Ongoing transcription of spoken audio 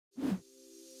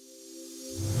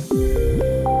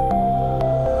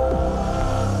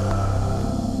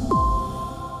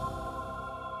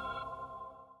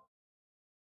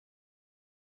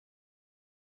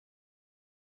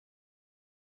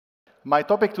My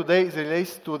topic today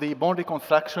relates to the bone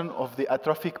reconstruction of the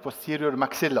atrophic posterior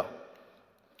maxilla.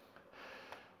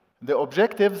 The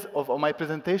objectives of my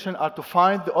presentation are to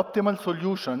find the optimal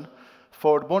solution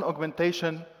for bone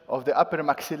augmentation of the upper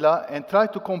maxilla and try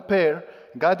to compare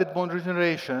guided bone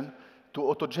regeneration to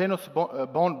autogenous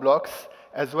bone blocks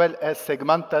as well as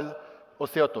segmental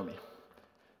osteotomy.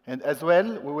 And as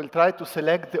well, we will try to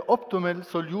select the optimal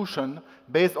solution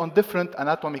based on different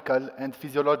anatomical and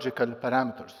physiological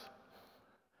parameters.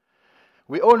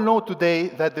 We all know today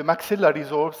that the maxilla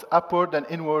resorbs upward and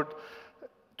inward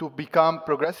to become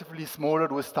progressively smaller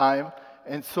with time,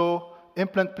 and so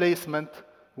implant placement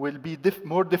will be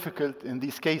more difficult in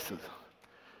these cases.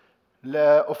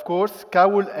 Of course,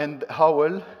 Cowell and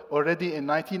Howell, already in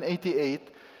 1988,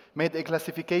 made a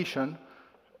classification.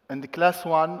 In the class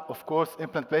 1, of course,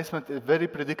 implant placement is very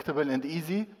predictable and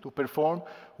easy to perform,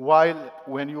 while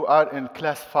when you are in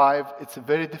class 5, it's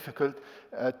very difficult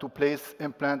to place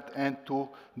implant and to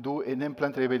do an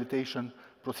implant rehabilitation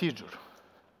procedure.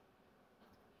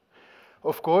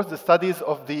 Of course, the studies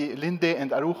of the Linde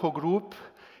and Araujo group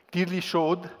clearly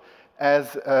showed,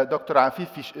 as Dr.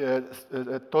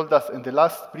 Afif told us in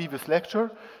the previous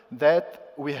lecture,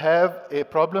 that we have a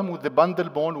problem with the bundle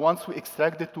bone. Once we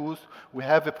extract the tooth, we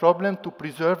have a problem to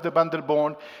preserve the bundle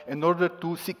bone in order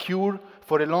to secure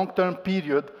for a long-term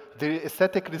period the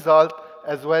aesthetic result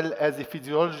as well as the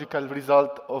physiological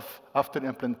result of after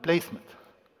implant placement.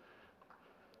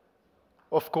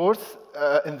 Of course,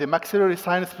 in the maxillary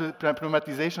sinus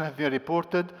pneumatization have been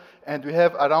reported, and we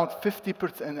have around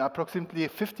 50%, approximately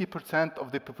 50%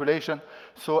 of the population.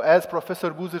 So as Professor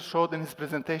Boozer showed in his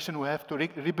presentation, we have to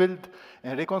rebuild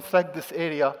and reconstruct this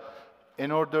area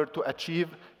in order to achieve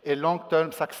a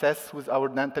long-term success with our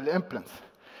dental implants.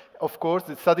 Of course,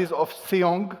 the studies of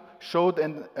Seong showed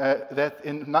that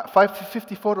in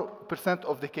 54%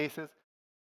 of the cases,